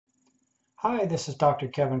Hi, this is Dr.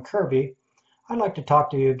 Kevin Kirby. I'd like to talk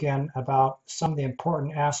to you again about some of the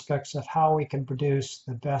important aspects of how we can produce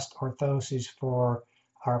the best orthoses for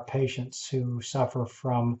our patients who suffer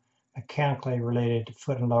from mechanically related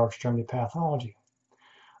foot and lower extremity pathology.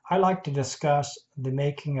 I like to discuss the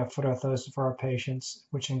making of foot orthosis for our patients,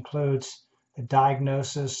 which includes the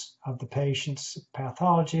diagnosis of the patient's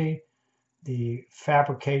pathology, the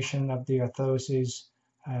fabrication of the orthoses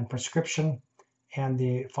and prescription, and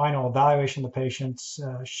the final evaluation of the patient's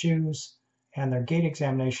shoes and their gait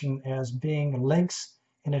examination as being links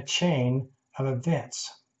in a chain of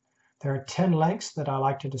events. There are 10 links that I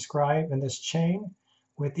like to describe in this chain,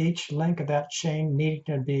 with each link of that chain needing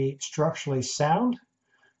to be structurally sound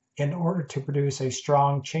in order to produce a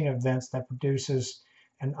strong chain of events that produces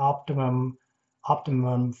an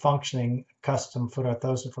optimum functioning custom foot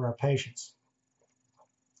orthosis for our patients.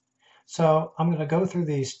 So I'm going to go through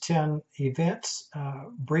these 10 events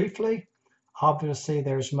briefly. Obviously,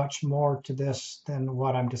 there's much more to this than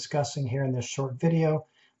what I'm discussing here in this short video,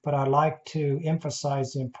 but I'd like to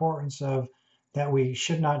emphasize the importance of that we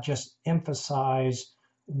should not just emphasize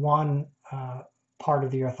one part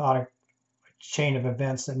of the orthotic chain of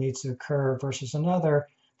events that needs to occur versus another,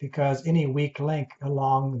 because any weak link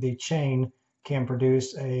along the chain can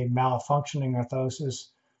produce a malfunctioning orthosis,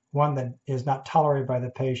 one that is not tolerated by the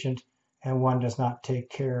patient, and one does not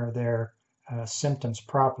take care of their symptoms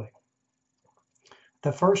properly.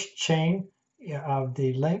 The first chain of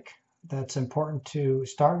the link that's important to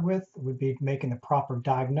start with would be making the proper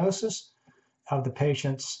diagnosis of the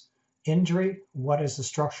patient's injury. What is the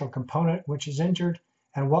structural component which is injured,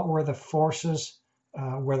 and what were the forces,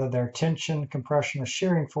 whether they're tension, compression, or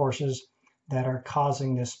shearing forces that are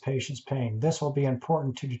causing this patient's pain. This will be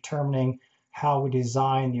important to determining how we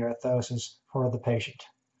design the orthosis for the patient.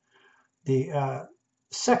 The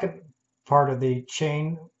second part of the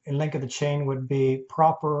chain, link of the chain, would be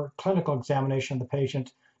proper clinical examination of the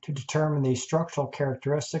patient to determine the structural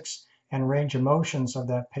characteristics and range of motions of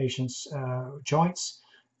that patient's joints,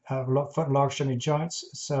 foot and lower extremity joints,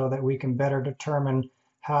 so that we can better determine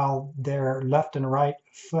how their left and right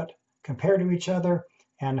foot compare to each other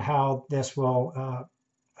and how this will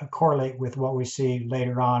correlate with what we see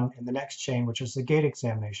later on in the next chain, which is the gait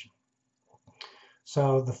examination.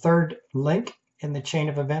 So the third link in the chain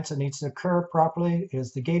of events that needs to occur properly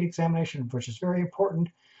is the gait examination, which is very important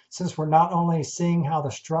since we're not only seeing how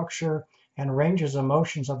the structure and ranges of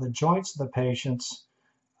motions of the joints of the patients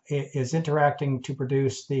is interacting to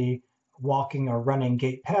produce the walking or running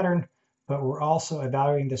gait pattern, but we're also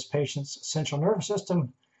evaluating this patient's central nervous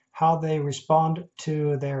system, how they respond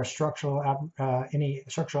to their any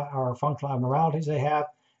structural or functional abnormalities they have,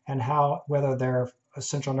 and how whether their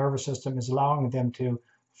central nervous system is allowing them to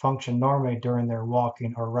function normally during their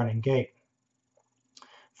walking or running gait.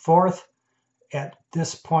 Fourth, at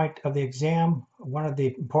this point of the exam, one of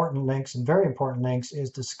the important links, and very important links, is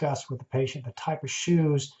discuss with the patient the type of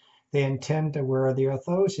shoes they intend to wear the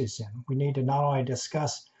orthoses in. We need to not only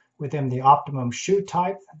discuss with them the optimum shoe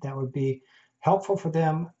type that would be helpful for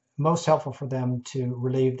them, most helpful for them to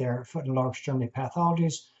relieve their foot and lower extremity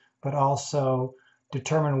pathologies, but also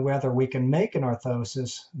determine whether we can make an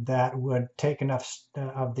orthosis that would take enough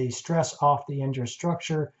of the stress off the injured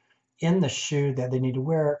structure in the shoe that they need to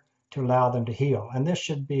wear to allow them to heal. And this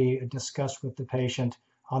should be discussed with the patient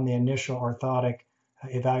on the initial orthotic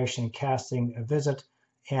evaluation and casting visit,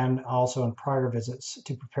 and also in prior visits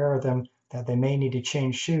to prepare them that they may need to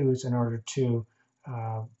change shoes in order to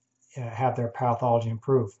have their pathology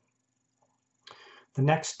improve. The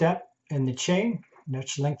next step in the chain,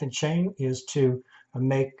 next length in chain, is to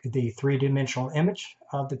make the three-dimensional image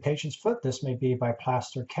of the patient's foot. This may be by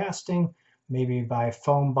plaster casting, maybe by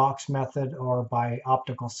foam box method, or by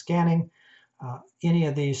optical scanning. Any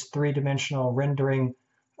of these three-dimensional rendering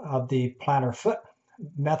of the plantar foot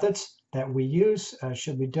methods that we use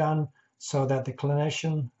should be done so that the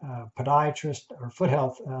clinician, podiatrist, or foot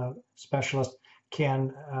health specialist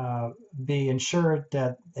can be ensured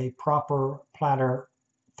that a proper plantar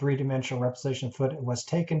three-dimensional representation of foot was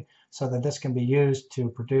taken, so that this can be used to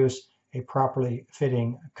produce a properly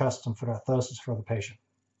fitting custom foot orthosis for the patient.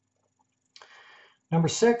 Number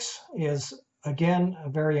 6 is, again,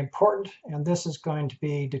 very important, and this is going to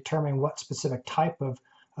be determining what specific type of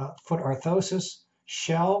foot orthosis: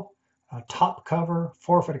 shell, top cover,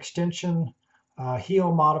 forefoot extension,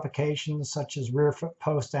 heel modifications such as rear foot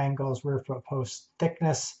post angles, rear foot post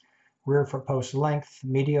thickness, rear foot post length,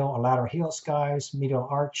 medial or lateral heel skies, medial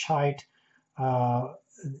arch height,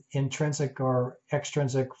 intrinsic or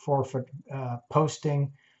extrinsic forefoot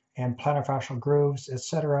posting, and plantar fascial grooves,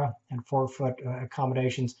 etc., and forefoot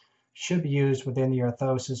accommodations. should be used within the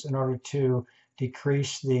orthosis in order to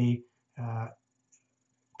decrease the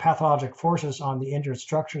pathologic forces on the injured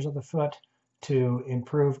structures of the foot, to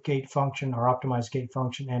improve gait function or optimize gait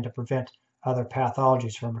function, and to prevent other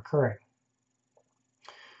pathologies from occurring.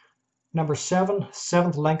 Number 7,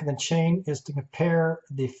 seventh link in the chain, is to compare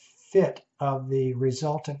the fit of the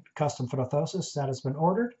resultant custom foot orthosis that has been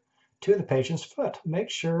ordered to the patient's foot. Make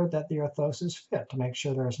sure that the orthosis fit, to make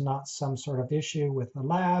sure there's not some sort of issue with the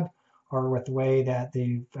lab or with the way that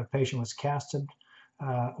the patient was casted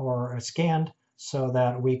or scanned, so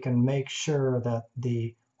that we can make sure that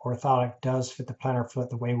the orthotic does fit the plantar foot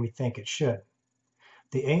the way we think it should.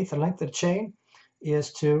 The 8th link of the chain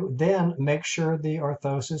is to then make sure the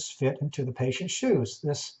orthosis fit into the patient's shoes.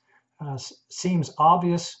 This seems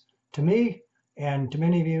obvious to me and to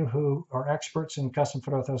many of you who are experts in custom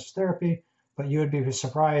foot orthosis therapy, but you would be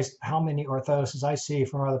surprised how many orthoses I see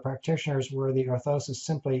from other practitioners where the orthosis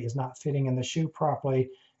simply is not fitting in the shoe properly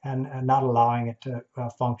and not allowing it to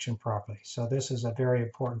function properly. So this is a very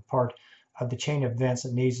important part of the chain of events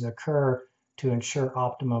that needs to occur to ensure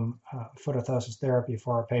optimum foot orthosis therapy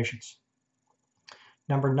for our patients.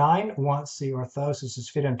 Number 9, once the orthosis is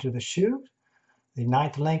fit into the shoe, the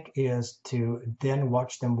 9th link is to then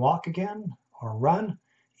watch them walk again or run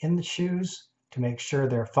in the shoes to make sure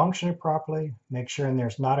they're functioning properly, make sure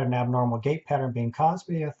there's not an abnormal gait pattern being caused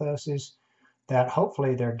by the orthosis, that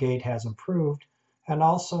hopefully their gait has improved, and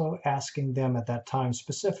also asking them at that time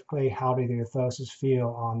specifically, how do the orthosis feel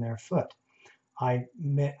on their foot? I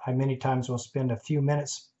many times will spend a few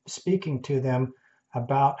minutes speaking to them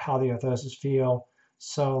about how the orthosis feel,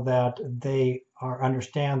 so that they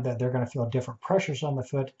understand that they're going to feel different pressures on the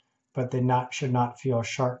foot, but they should not feel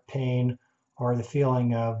sharp pain or the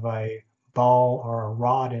feeling of a ball or a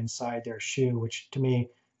rod inside their shoe, which to me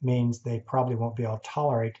means they probably won't be able to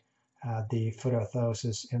tolerate the foot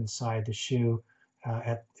orthosis inside the shoe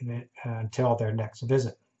until their next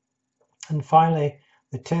visit. And finally,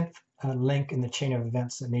 the 10th link in the chain of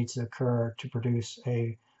events that needs to occur to produce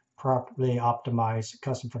a properly optimized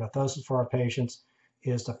custom foot orthosis for our patients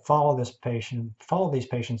is to follow these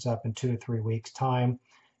patients up in 2 to 3 weeks time.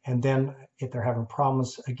 And then if they're having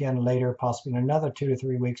problems again later, possibly in another 2 to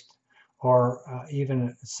 3 weeks, or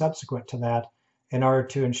even subsequent to that, in order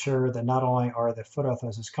to ensure that not only are the foot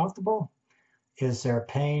orthoses comfortable, is their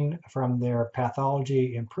pain from their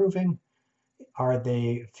pathology improving, are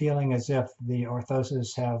they feeling as if the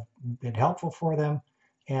orthoses have been helpful for them,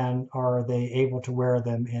 and are they able to wear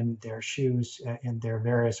them in their shoes in their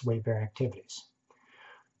various weight-bearing activities.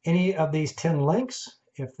 Any of these 10 links,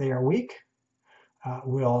 if they are weak,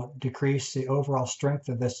 will decrease the overall strength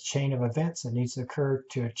of this chain of events that needs to occur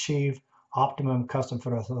to achieve optimum custom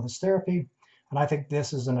foot orthosis therapy. And I think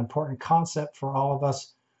this is an important concept for all of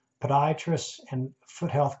us podiatrists and foot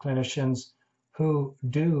health clinicians who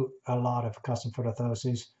do a lot of custom foot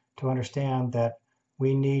orthoses, to understand that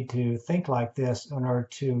we need to think like this in order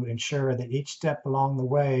to ensure that each step along the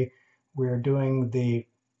way we're doing the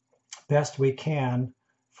best we can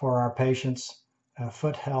for our patients'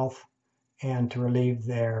 foot health, and to relieve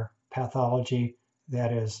their pathology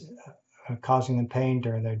that is causing them pain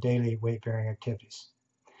during their daily weight-bearing activities.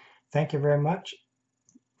 Thank you very much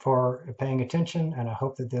for paying attention, and I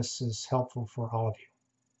hope that this is helpful for all of you.